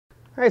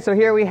All right, so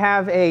here we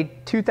have a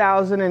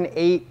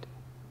 2008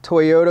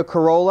 Toyota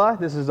Corolla.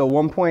 This is a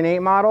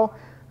 1.8 model.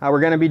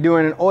 We're going to be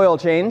doing an oil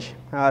change.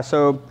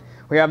 So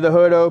we have the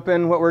hood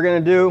open. What we're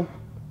going to do,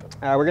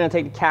 we're going to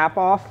take the cap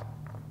off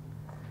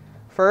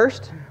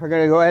first. We're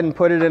going to go ahead and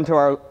put it into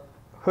our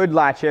hood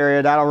latch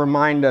area. That'll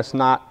remind us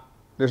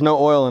there's no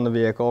oil in the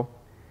vehicle.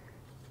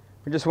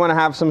 We just want to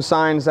have some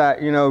signs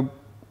that, you know,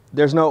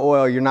 there's no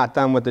oil, you're not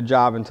done with the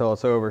job until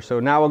it's over.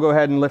 So now we'll go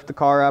ahead and lift the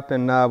car up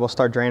and we'll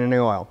start draining the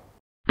oil.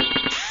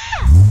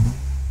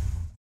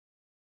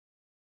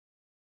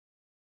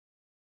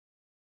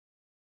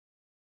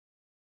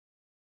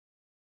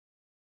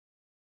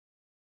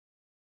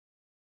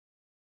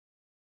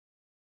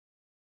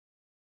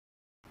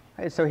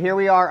 Okay, so here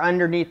we are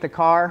underneath the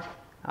car.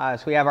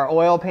 So we have our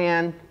oil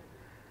pan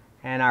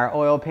and our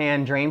oil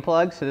pan drain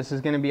plug. So this is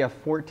going to be a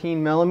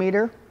 14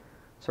 millimeter.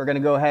 So we're going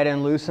to go ahead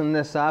and loosen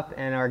this up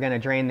and are going to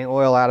drain the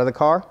oil out of the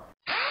car.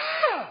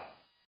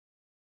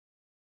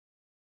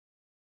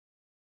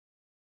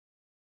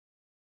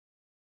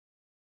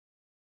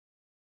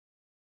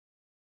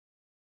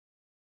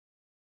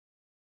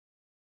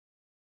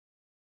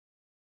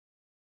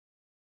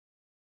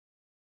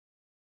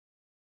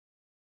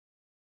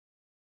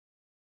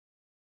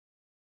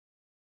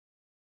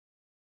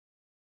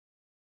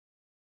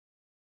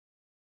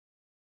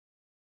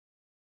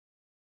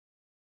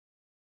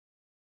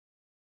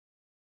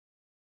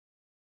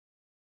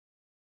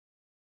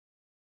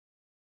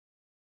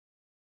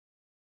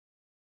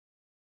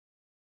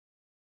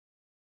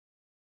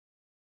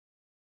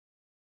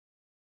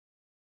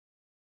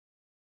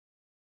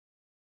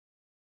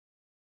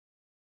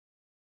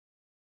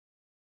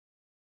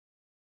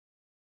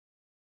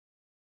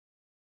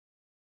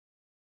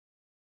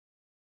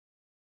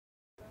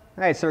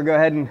 All right, so we'll go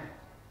ahead and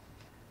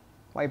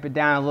wipe it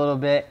down a little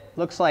bit.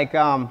 Looks like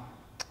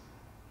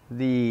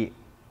the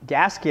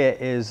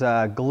gasket is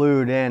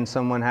glued in.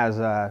 Someone has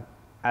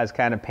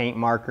kind of paint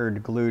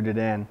markered glued it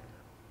in.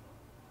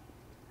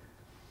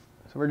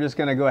 So we're just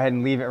going to go ahead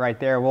and leave it right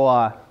there.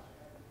 We'll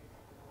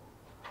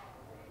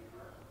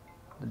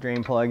the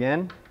drain plug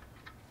in.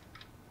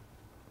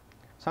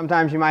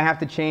 Sometimes you might have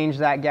to change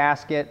that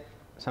gasket.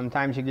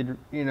 Sometimes you could,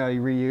 you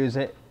reuse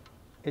it.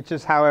 It's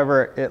just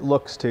however it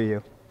looks to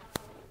you.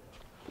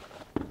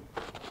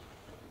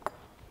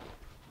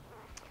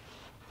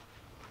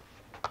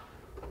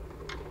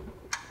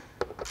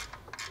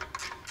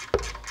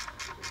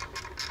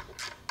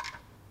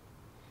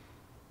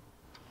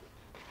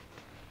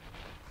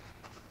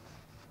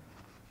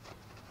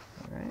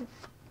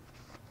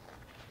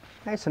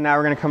 Okay, so now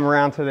we're going to come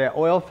around to the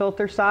oil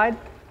filter side.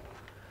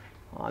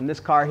 On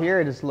this car here,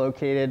 it is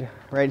located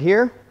right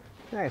here.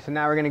 Okay, so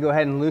now we're going to go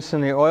ahead and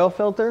loosen the oil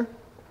filter.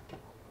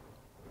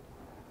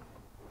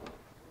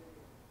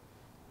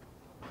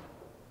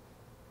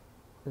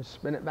 Just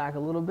spin it back a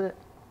little bit.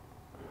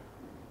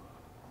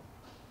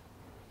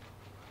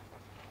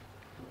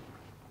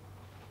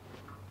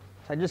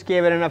 So I just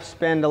gave it enough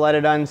spin to let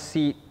it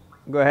unseat.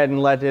 Go ahead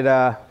and let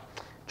it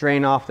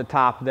drain off the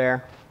top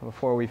there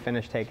before we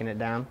finish taking it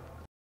down.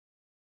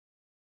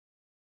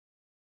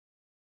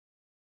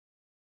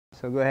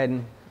 So go ahead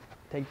and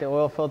take the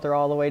oil filter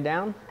all the way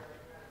down.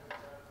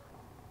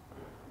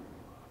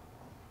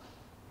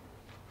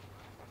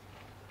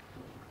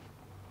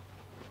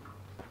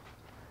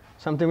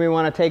 Something we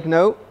want to take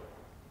note,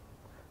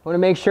 we want to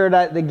make sure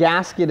that the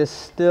gasket is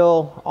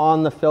still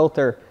on the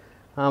filter.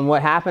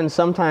 What happens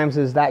sometimes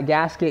is that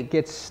gasket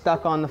gets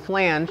stuck on the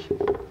flange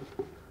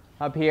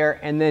up here,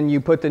 and then you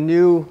put the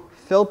new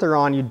filter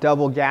on, you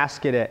double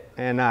gasket it,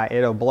 and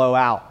it'll blow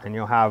out, and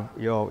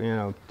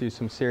you'll do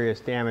some serious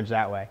damage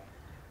that way.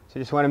 So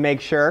you just want to make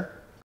sure.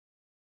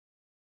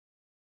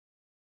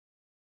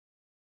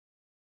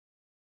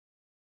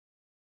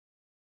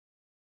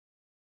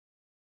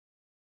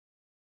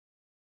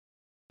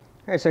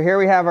 Okay, so here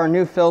we have our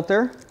new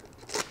filter.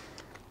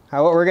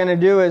 What we're going to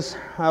do is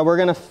we're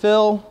going to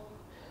fill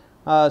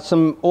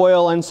some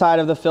oil inside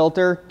of the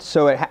filter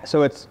so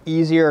it's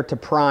easier to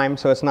prime,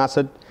 so it's not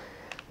so,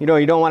 you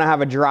don't want to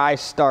have a dry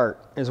start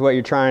is what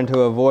you're trying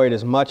to avoid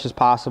as much as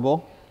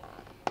possible.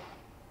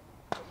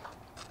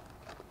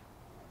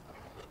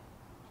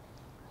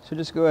 So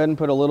just go ahead and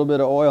put a little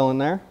bit of oil in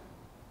there.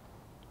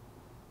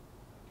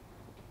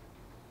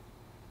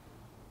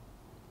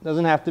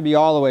 Doesn't have to be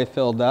all the way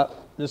filled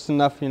up, just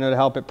enough, to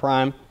help it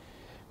prime.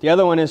 The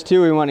other one is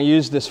too, we want to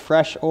use this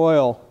fresh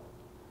oil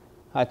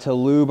to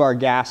lube our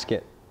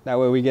gasket. That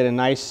way we get a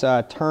nice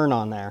turn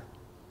on there.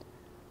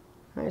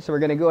 All right, so we're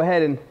going to go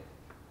ahead and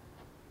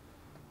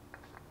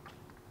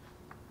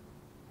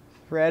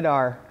thread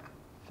our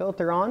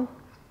filter on.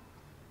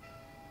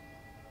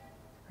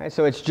 All right,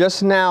 so it's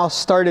just now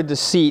started to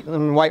seat. Let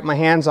me wipe my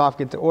hands off,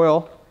 get the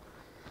oil.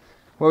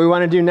 What we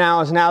want to do now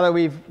is, now that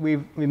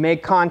we've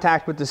made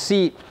contact with the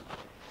seat,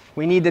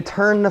 we need to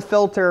turn the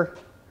filter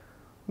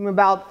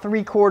about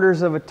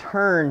 3/4 of a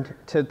turn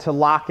to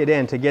lock it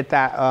in, to get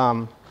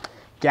that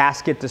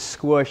gasket to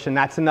squish, and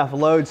that's enough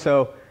load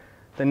so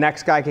the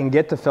next guy can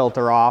get the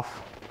filter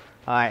off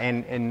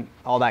and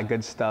all that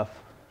good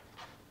stuff.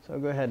 So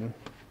go ahead and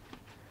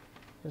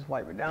Just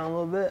wipe it down a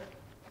little bit.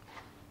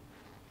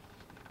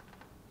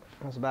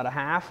 That's about a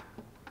half.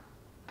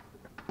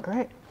 All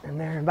right, and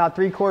there, about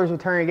 3/4 of a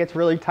turn, it gets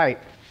really tight.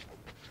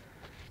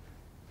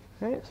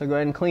 All right, so go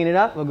ahead and clean it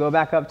up. We'll go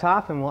back up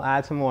top and we'll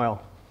add some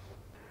oil.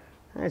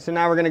 All right, so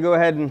now we're going to go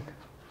ahead and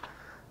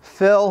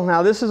fill.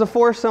 Now this is a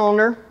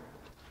 4-cylinder,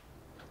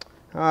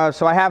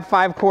 so I have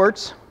 5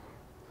 quarts.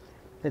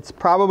 It's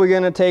probably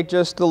going to take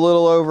just a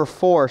little over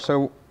 4,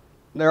 so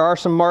there are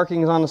some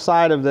markings on the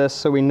side of this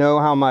so we know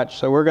how much.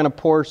 So we're going to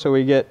pour so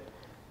we get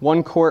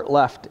 1 quart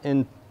left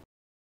in.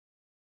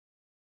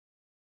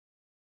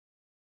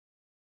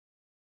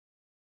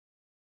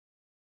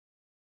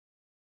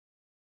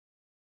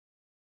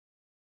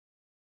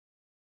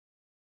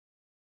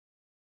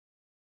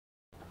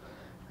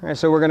 All right,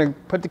 so we're going to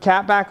put the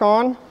cap back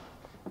on.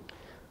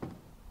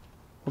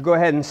 We'll go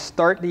ahead and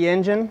start the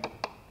engine.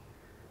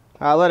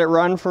 Let it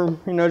run for,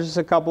 just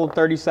a couple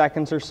 30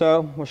 seconds or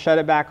so. We'll shut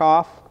it back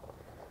off.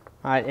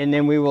 And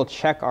then we will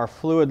check our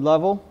fluid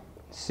level,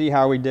 see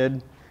how we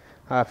did,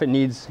 if it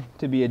needs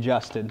to be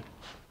adjusted.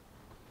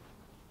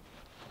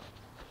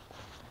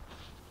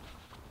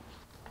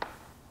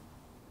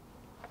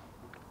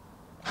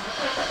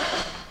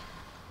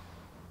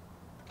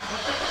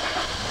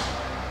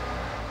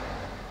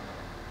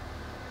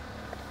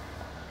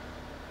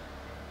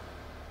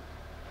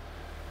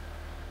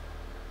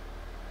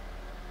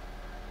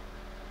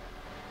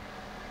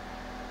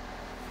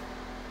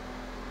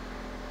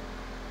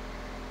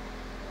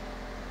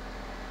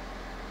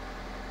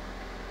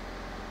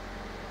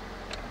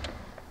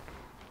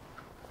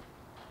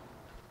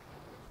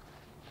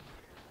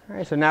 All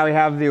right, so now we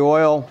have the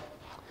oil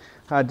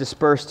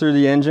dispersed through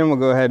the engine. We'll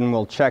go ahead and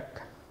we'll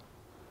check.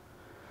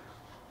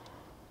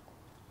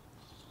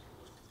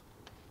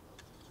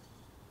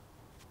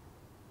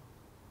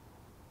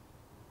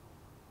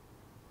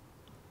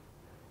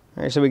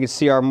 All right, so we can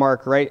see our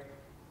mark right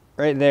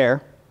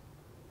there.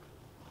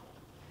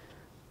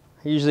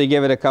 I usually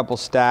give it a couple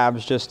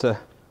stabs just to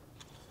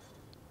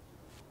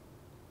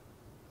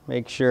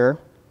make sure.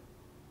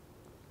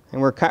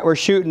 And we're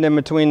shooting in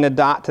between the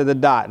dot to the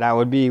dot. That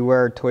would be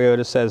where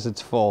Toyota says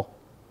it's full.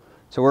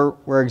 So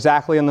we're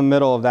exactly in the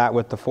middle of that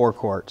with the 4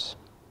 quarts.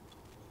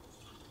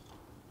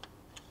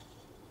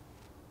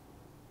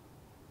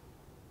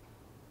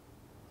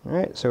 All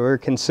right, so we're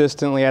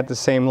consistently at the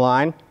same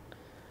line.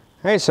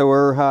 All right, so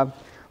we're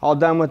all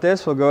done with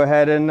this. We'll go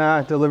ahead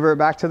and deliver it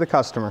back to the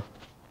customer.